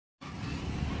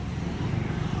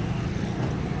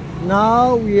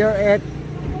Now we are at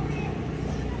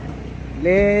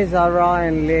Zara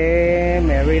and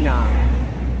Marina.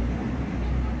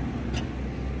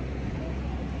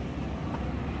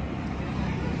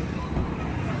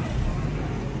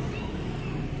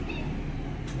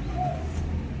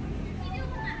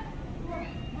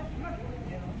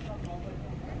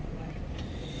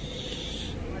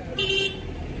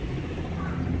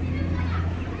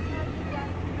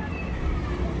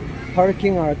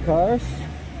 Parking our cars,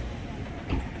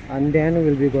 and then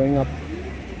we'll be going up.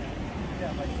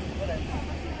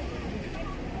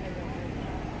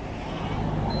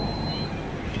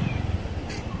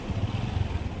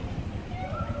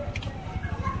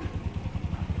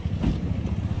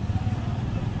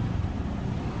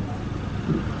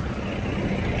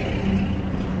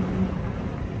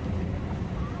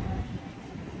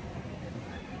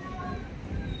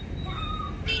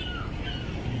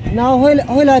 Now,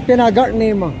 hồi lại bên nào gart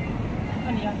name mà?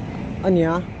 Anh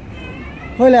nhá.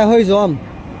 Hồi lại hồi zoom.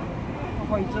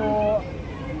 Hồi cho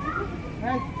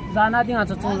Zara tiếng Anh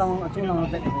chung lòng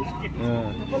đấy.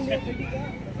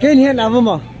 Cái hiện nào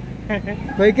mà?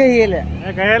 Cái hiện lệ.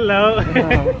 Cái hello.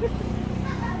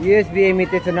 USB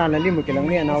imitation na lim mo kilang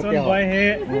niya na Son boy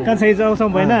he. Kan say zo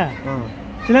son boy na.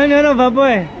 Sila niyo na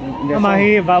baboy.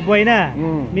 Amahi baboy na.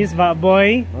 Miss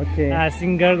Baboy. Okay.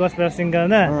 Singer gospel singer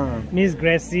na. Miss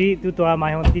Gracie tu to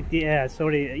my hon titi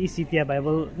sorry ECT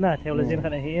Bible na theologian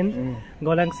kan hin.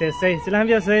 Golang say sila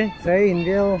niyo say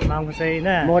Indio. Mang ko say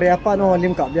na. Mori apa no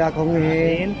lim ka bya kong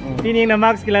hin. Pining na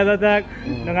max kilala tak.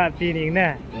 Nga pining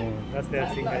na. Gospel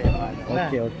singer.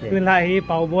 Okay. Kun lahi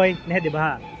Pau Boy ne di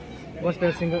ba.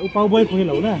 Gospel singer Pau Boy ko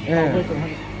hilaw na. Pau Boy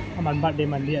ko man birthday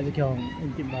man dia je kyong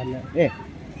intip bala.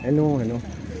 Hello.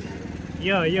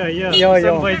 Yo.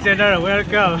 Some boy channel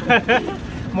welcome.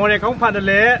 More không phạt được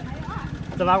lẽ.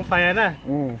 Tao bang phải na.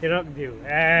 Thì rock view.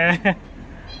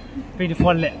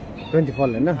 24 lệ.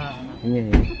 24 lệ na. Nghe.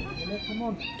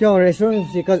 Kyong restaurant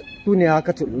si ka tu niya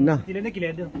ka chulu na. Ti le ne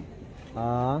kile do.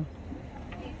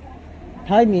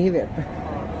 Thái mi hi ve.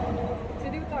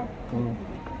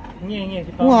 Nghe.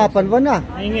 Mu ha pan vấn à?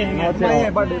 Nghe.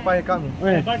 Birthday pai kam.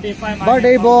 Birthday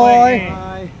Birthday boy.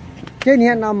 Cái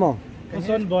hiện nào mà?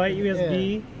 Son boy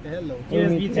USB. Hello.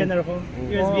 USB channel phone.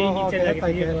 USB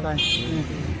channel.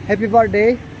 Happy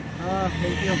birthday.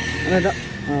 Thank you. Ano da?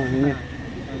 Nghe.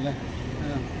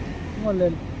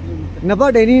 Na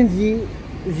birthday ni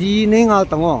gì nên ngal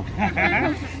tango.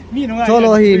 Mi no.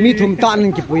 Cholo hi mi thum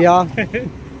tan ki puya.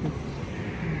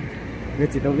 Cái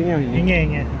gì đâu nghe.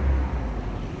 Nghe.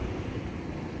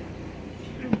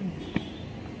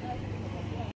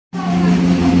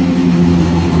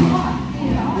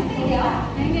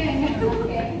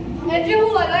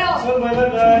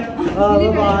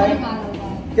 Bye bye.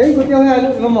 Cái của tiêu hay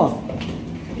lúc không mà?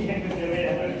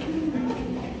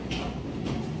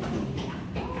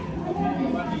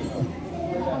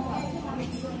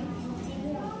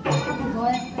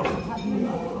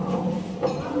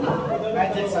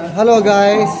 Hello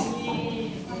guys.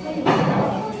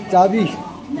 Chabi.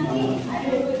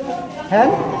 Hen?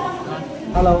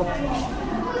 Hello.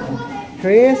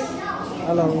 Chris.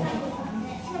 Hello.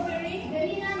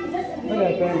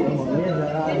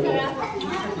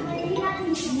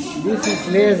 This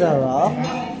is Zara.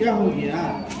 क्या हो गया?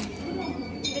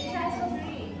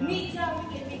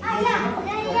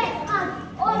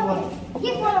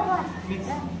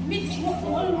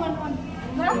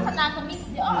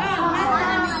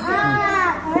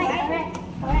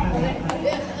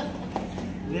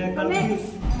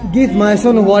 Give my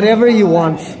son whatever he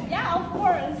wants. Yeah, of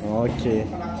course. Okay.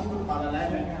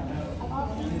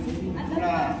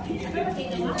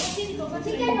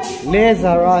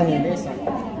 Zara here.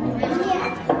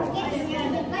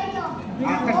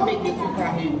 Akan make you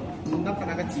sukahin. Nak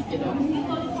kena cikit dah.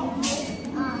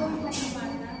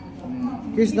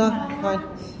 Krishna, hi.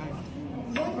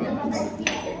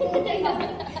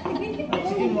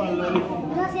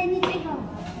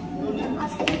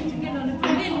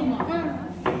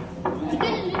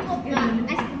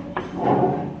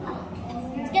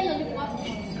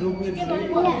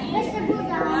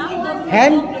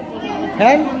 Hen?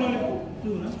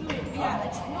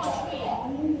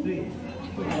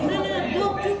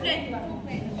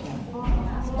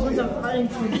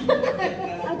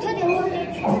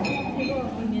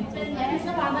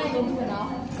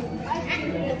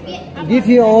 Give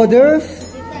your orders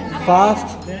fast.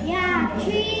 Yeah,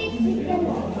 3.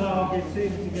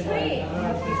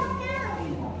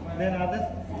 Then others?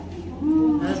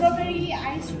 Strawberry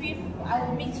ice cream,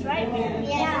 I'll mix right?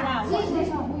 Yeah.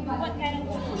 What kind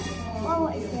of juice? Oh,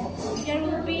 what is that? There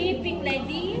will be pink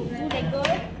lady, blue lego,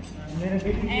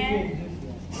 and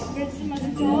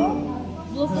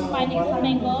Blossom finding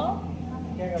mango.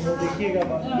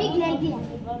 Big lady.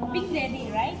 Big lady,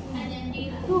 right?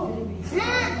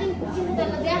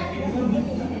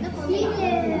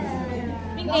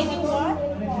 Big lady what?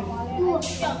 Two.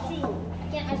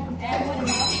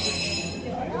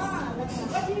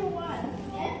 What do you want?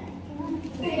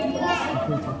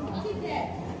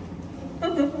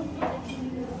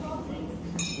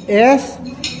 Yes.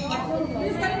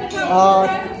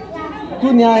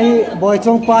 Tu nhà hi boy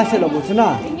trong pa sẽ là một số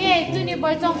nào. Nghe, tôi đi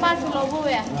boy trong pa solo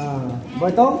vui à?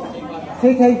 Boy Tong,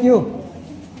 say thank you.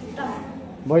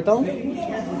 Boy Tong.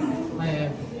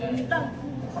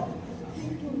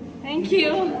 Thank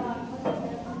you.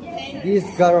 This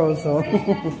girl also.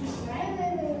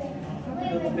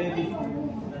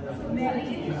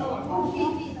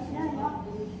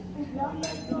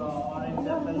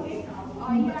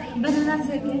 Banana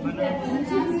shake.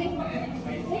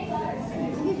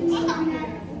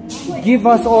 Give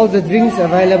us all the drinks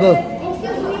available.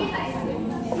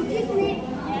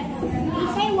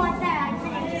 Say water.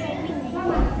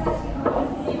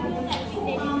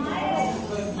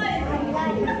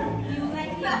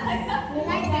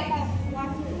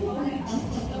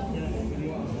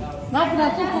 Mau kita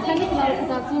bukan ini kalau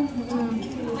kita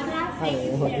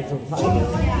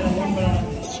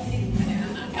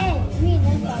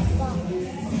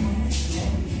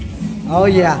Oh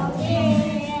yeah.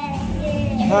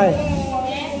 Hi.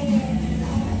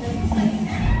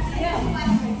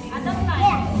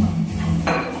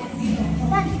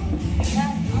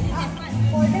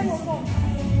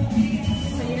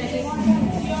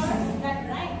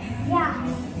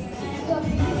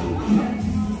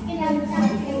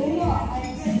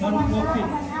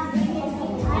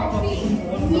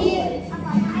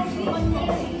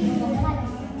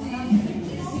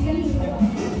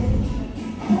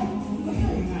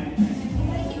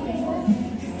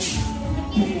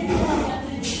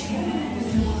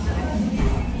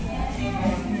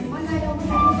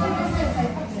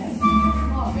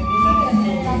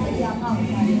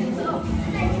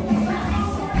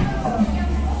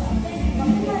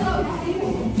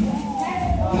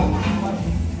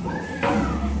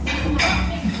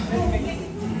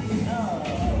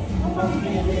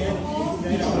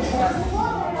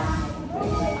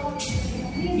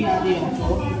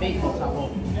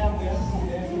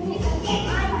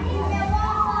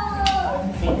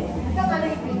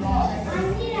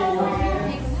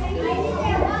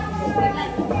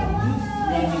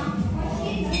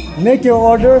 Make your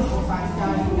order.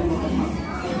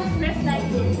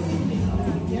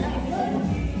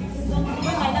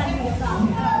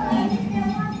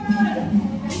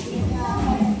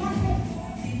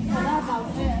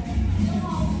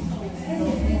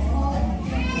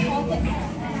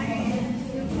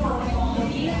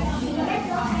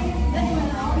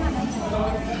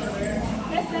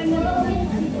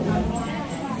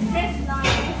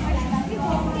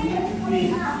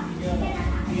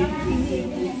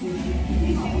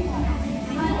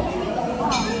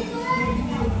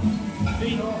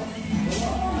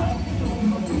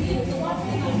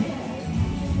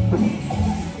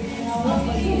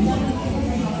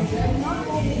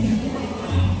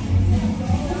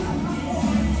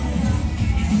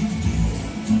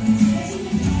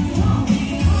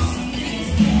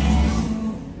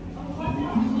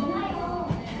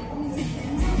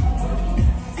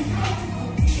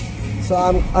 So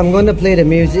I'm going to play the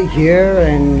music here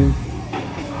and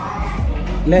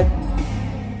let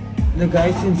the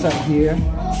guys inside here.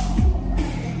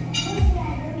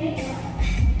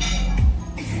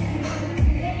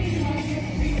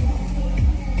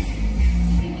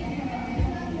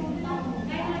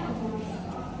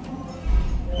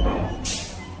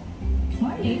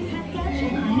 Heartache has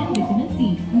calcium, iron, and vitamin C.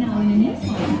 Now in a new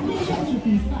slide, the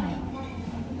Sugar slide.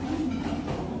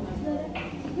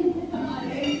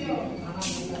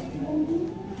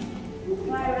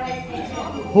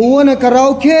 Who want a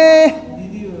karaoke?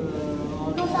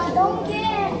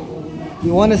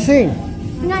 You want to sing?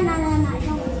 No.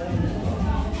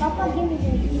 Papa, give me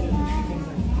this.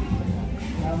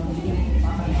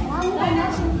 Mom,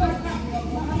 cannot sing this.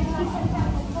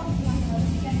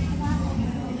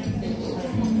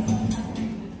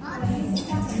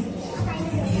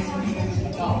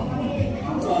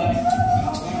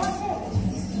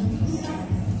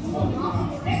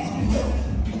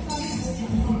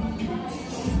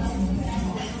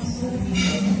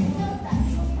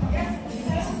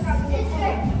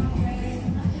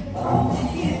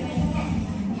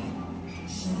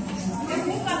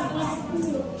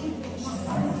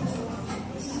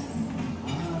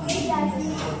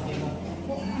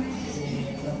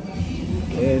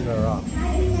 Hey, Zara.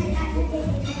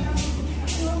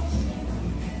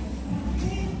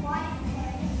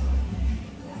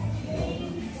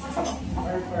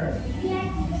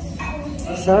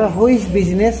 Sir, how is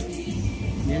business?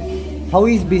 How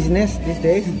is business these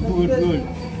days? Good.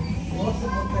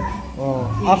 Oh,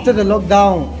 after the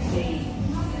lockdown,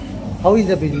 how is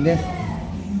the business?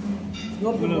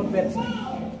 Not good, not bad.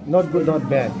 Not good, not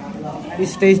bad. It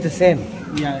stays the same.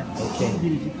 Yeah. Okay.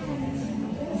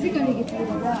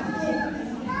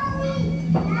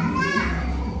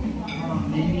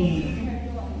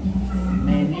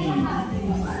 Many.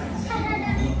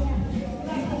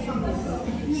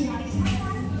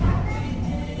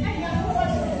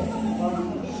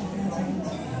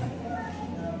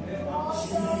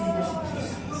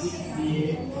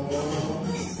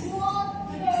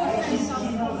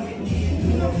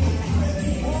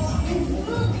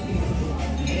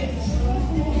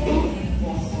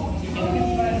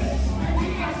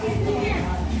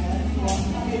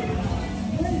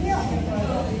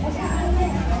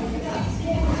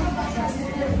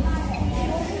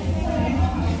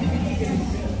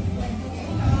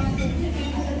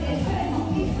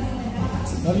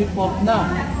 Lollipop na.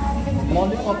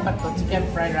 Lollipop at chicken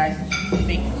fried rice.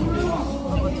 Big.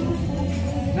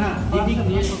 Na, bibig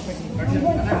niya yung version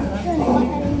ka na.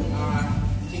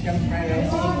 Chicken fried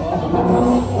rice.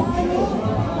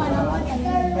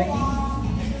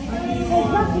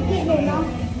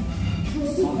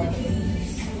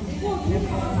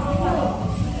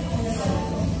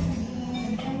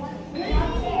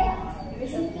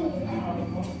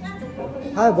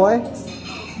 Hi, boy.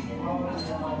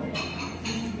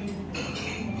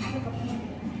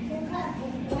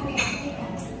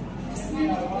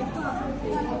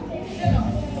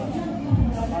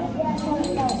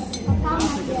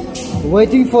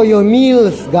 Waiting for your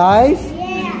meals, guys.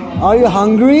 Yeah. Are you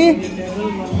hungry?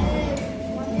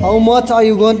 How much are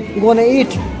you gonna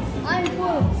eat? I'm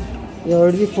full.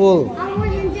 You're already full. I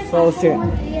want just So sit.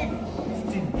 want to eat.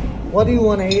 What do you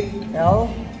wanna eat, Al?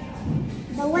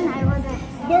 The one I ordered.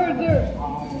 Burger.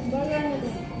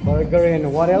 Burger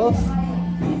and what else?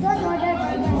 You don't order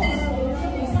burger.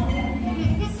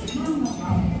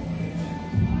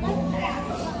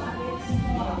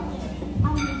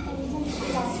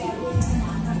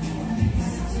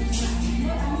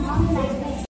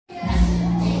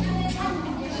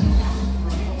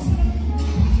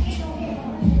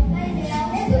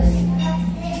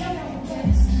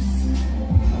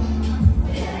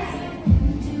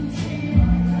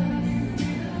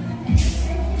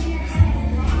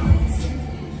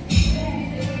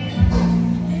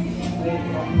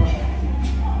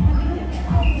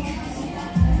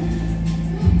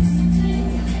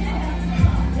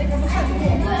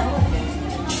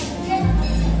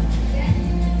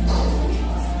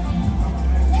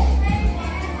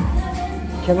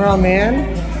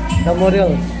 Cameraman, the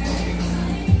model.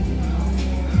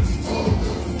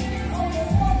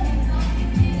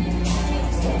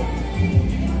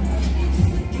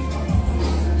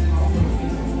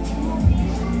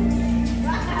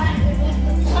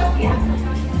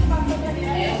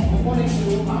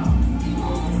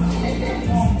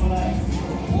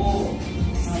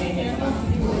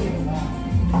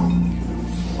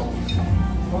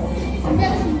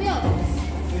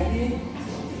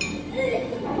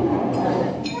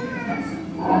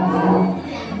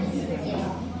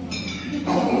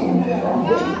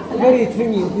 Very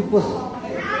thingy people.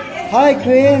 Hi,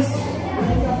 Chris.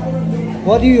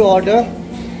 What do you order?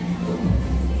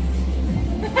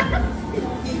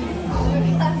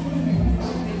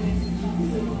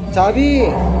 Chabi,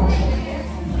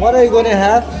 what are you going to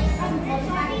have?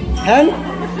 Hen?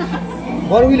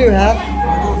 What will you have?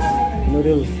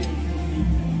 Noodles.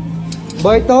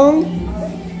 Baitong?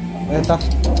 Eta.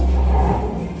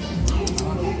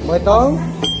 Baitong?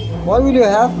 What will you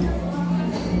have?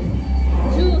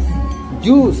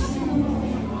 Juice.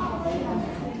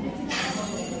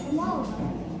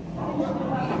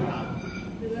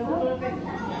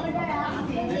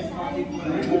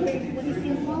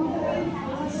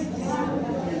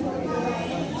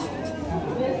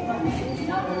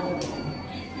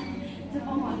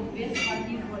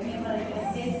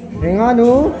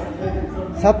 Enganu,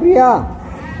 Sapria.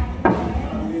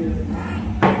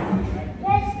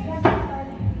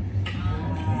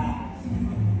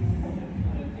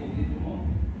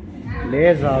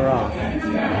 Le Zara.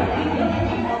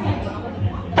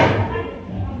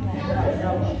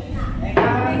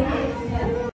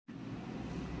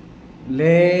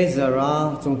 Le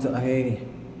Zara chung cha he.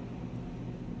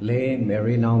 Le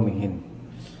Marina mihin.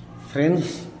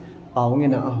 Friends, pau nge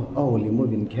na au limu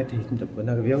bin khet hin ta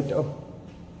na viau to.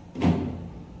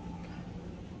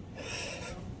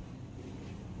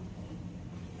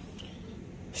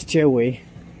 stairway.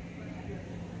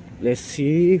 Let's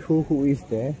see who is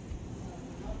there.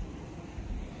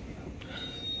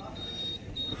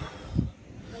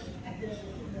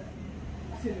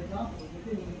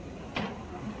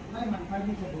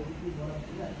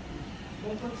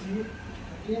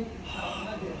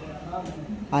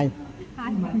 Hi.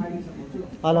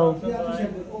 Hello.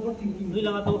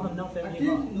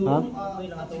 Hả?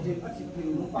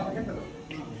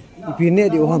 Ipine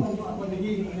di uham.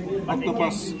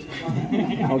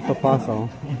 Octopus oh.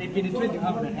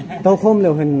 Tao không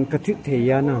leo hình cái thiết thể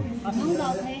ya na.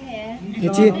 Cái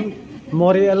chi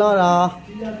Morella là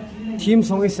team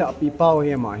song is up ipao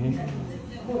he ma he.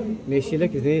 Lấy xí lấy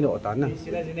cái gì nọ tán à?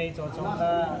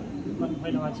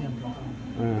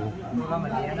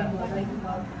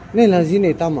 Này là gì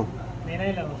này tao mà?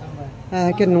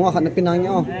 Cái nó khăn nó pinang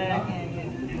nhau.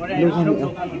 Lúc không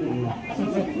nhau.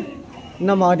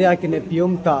 Nama dia kini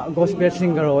pium ta gospel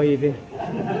singer oi de.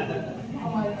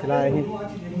 Selai ni.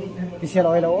 Kisial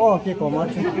oi lo oh ke komat.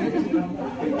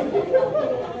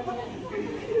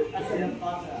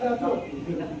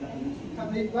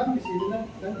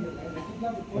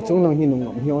 Chung nang hinung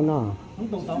ngam hiyo na.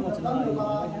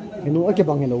 Hinu ake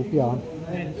bang hello pia.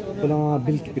 Pula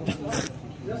bil kipitak.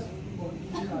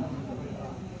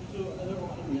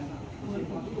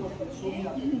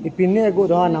 Ipinne go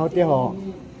doa na hote ho.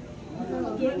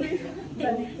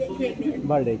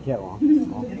 Birthday kya ho.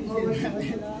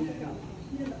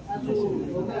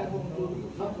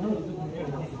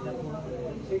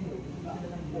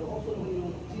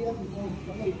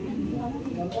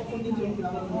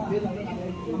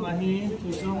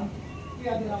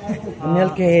 Nel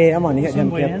ke amani hat jam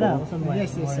ke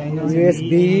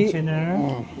USB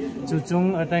chuchung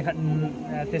atai khat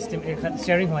testing khat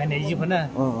sharing hoi nei ji phana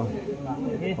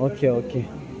okay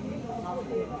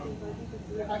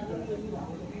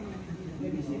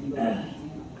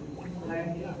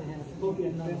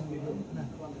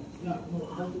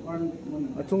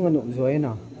chung anu zoi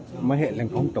na ma he leng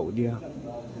khong tau dia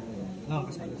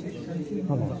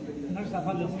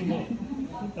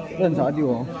đơn giản đi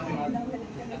không?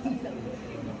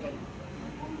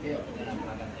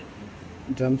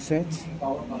 Drum set.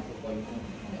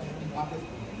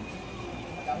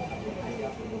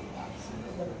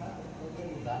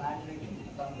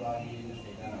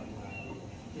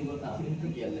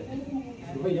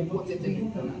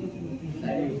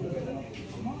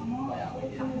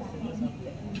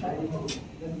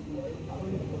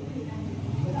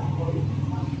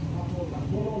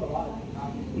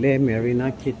 Le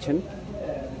Marina kitchen.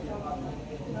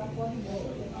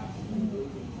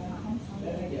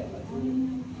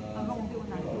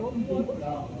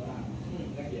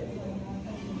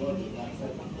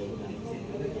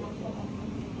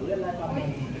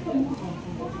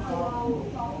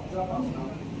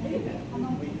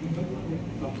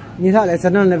 Như thế lại cho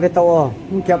nên là về tàu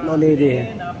không kẹp nó lên đi.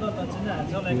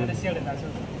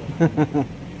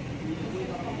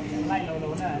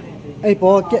 Ấy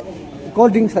po cái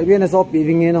cold drink phải bên shop bị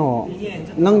vinh nó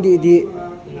nang đi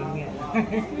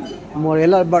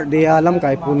Morella birthday alam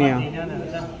kai punya.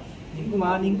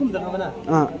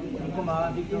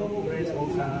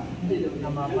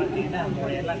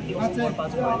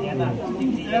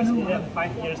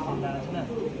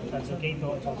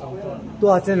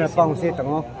 Tua channel pang se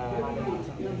tango.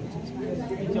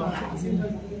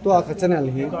 Tua ka channel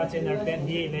hi. Tua channel pen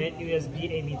hi le USB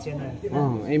AMI channel.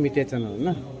 AMI channel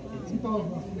na.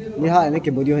 Ni ha ne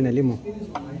ke video na limo.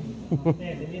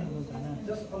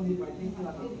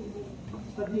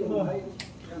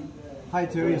 Hi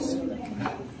Teresa.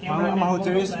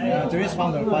 Teresa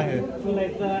founder by here.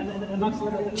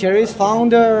 Cherry's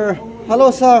founder.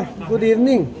 Hello sir. Good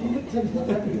evening.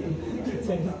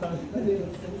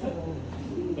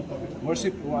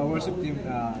 Worship team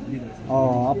leader.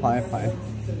 Oh, apa.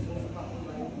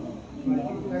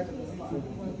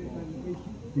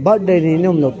 Birthday ni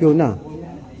nom lo pyo na.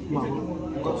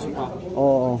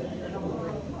 Oh.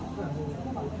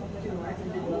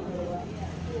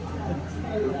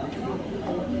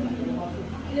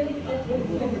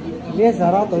 Dia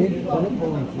Zara tu ini.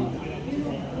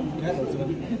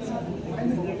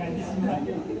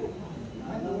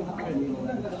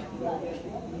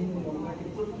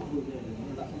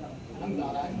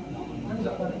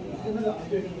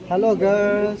 Hello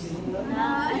girls.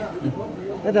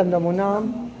 Ada nama nam.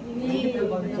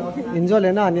 Enjoy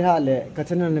le na ni ha le.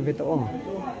 Kacana ni betul oh.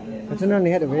 Kacana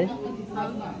ni ada be.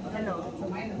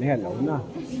 Ni hello na.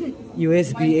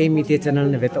 USB AMI channel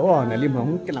ni betul oh. Nali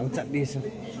mahun kelang cat di sana.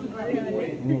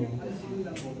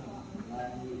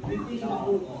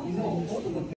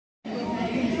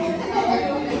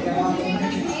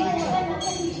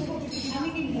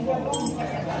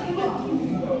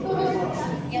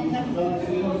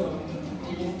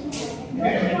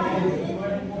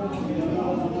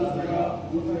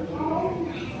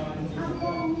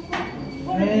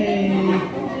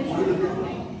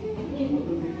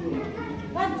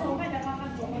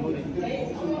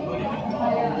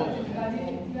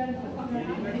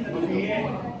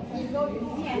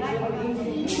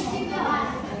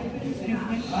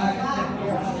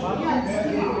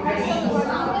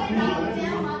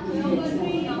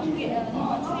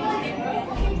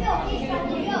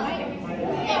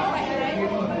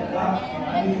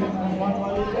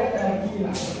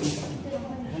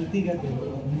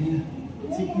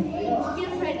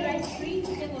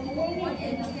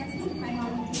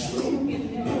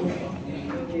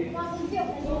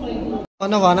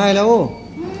 Ano ba na ilaw?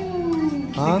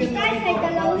 Ha?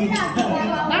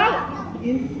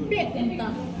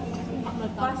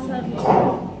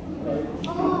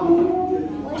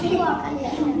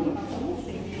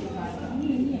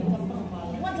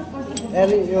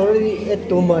 You already ate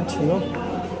too much, you know?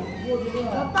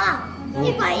 Papa,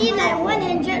 if I eat like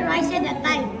 100 rice at a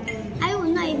time, I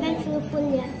will not even feel full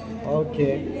yet.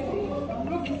 Okay.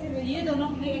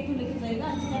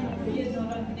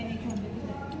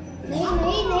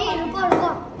 नहीं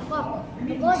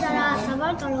रुको जरा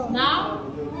सबर करो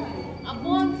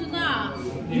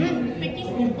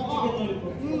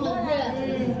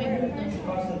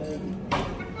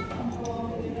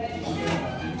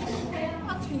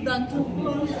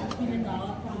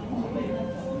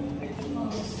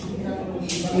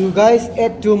You guys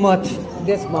ate too much.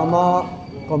 That's Mama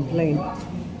complained.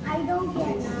 I don't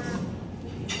get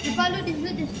Papa, look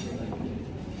this.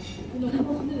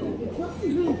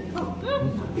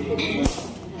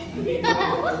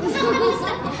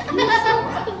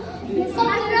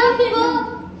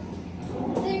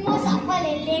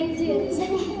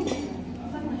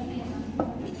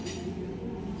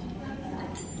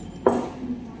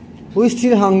 Who is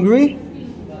still hungry?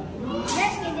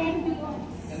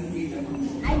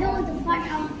 I don't want to fight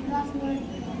out last night.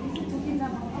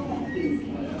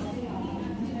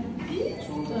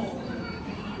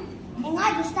 And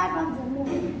I just start from the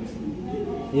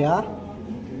movie. Yeah?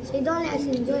 So you don't let us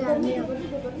enjoy our meal.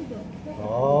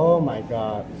 Oh my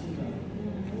God.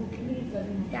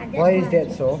 Why is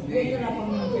that so?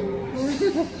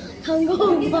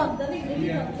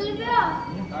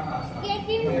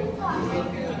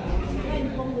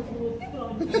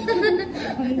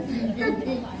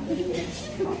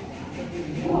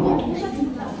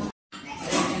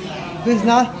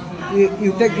 Krishna,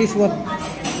 you take this one.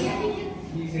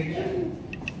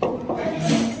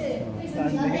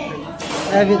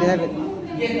 Have it.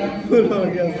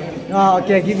 Oh,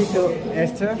 okay, give it to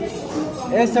Esther.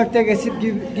 Esther, take a sip,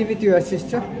 give it to your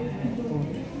sister.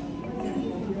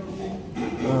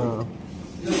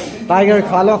 Tiger,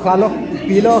 khalo,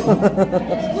 pee lo.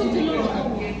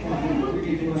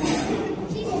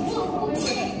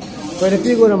 Pwede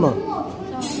pigo naman.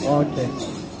 Okay.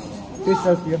 Please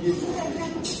help you.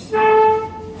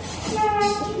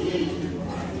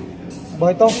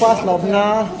 Boy, itong fast love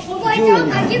na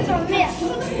June. I'll give from here.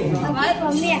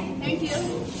 Thank you.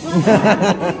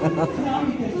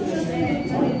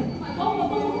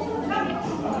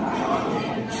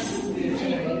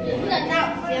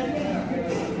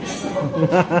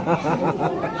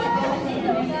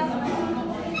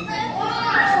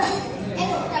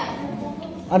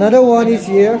 Another one is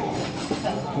here.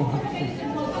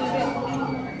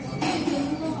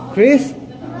 Chris,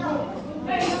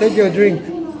 take your drink.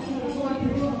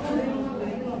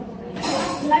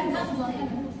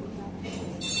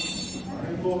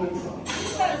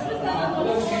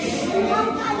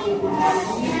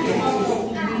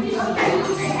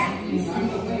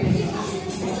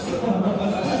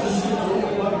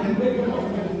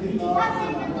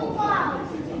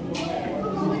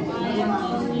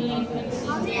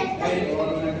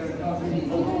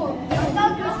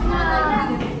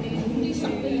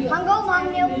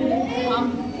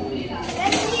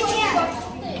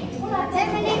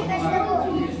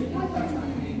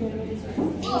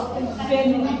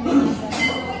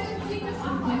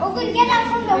 Get out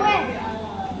from the way.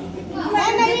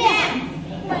 Emily,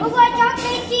 we're going to talk to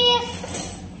cheese.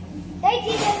 Say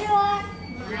cheese, everyone.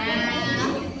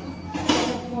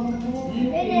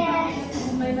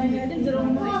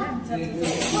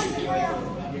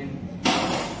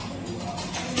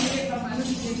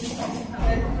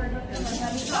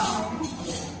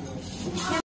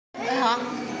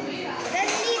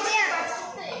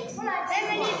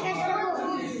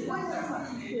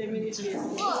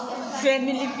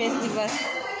 Family festival.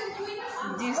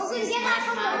 This Okay, is get out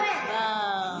from the way.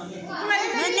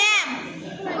 no name.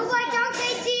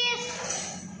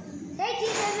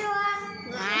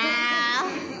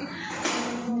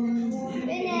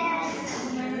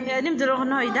 nim duro ko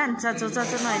noi dan cha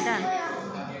noi dan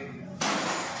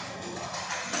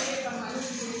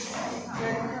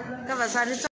ka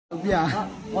basari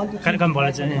kan bola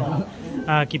je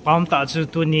ki pam ta chu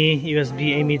tu ni USB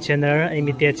AMI channel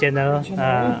AMI te channel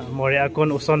more akon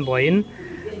uson boin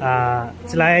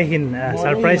chlai hin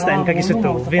surprise ta ka kisu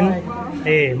to win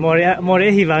more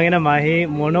hi wangena ma hi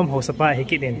monom hosapa hi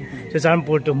kidin chu chan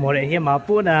pur tu more hi ma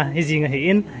pu na hi jinga hi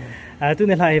in tu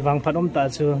ne lai wang phanom ta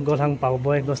chu golhang pau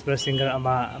boy gospel singer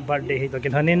ama birthday hi to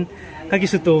kin hanin ka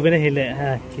kisu to win hi le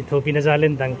ki thopi na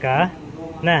jalen dangka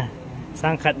na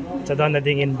sang khat chadon na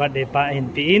ding in birthday pa in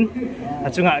pin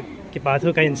achunga ki pa thu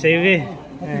ka in save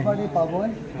Birthday pa boy.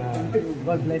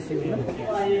 God bless you.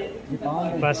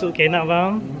 Basu ke na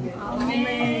bang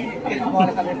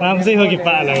Bang sih ho ki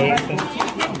pa la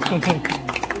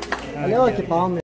Hello, ki pa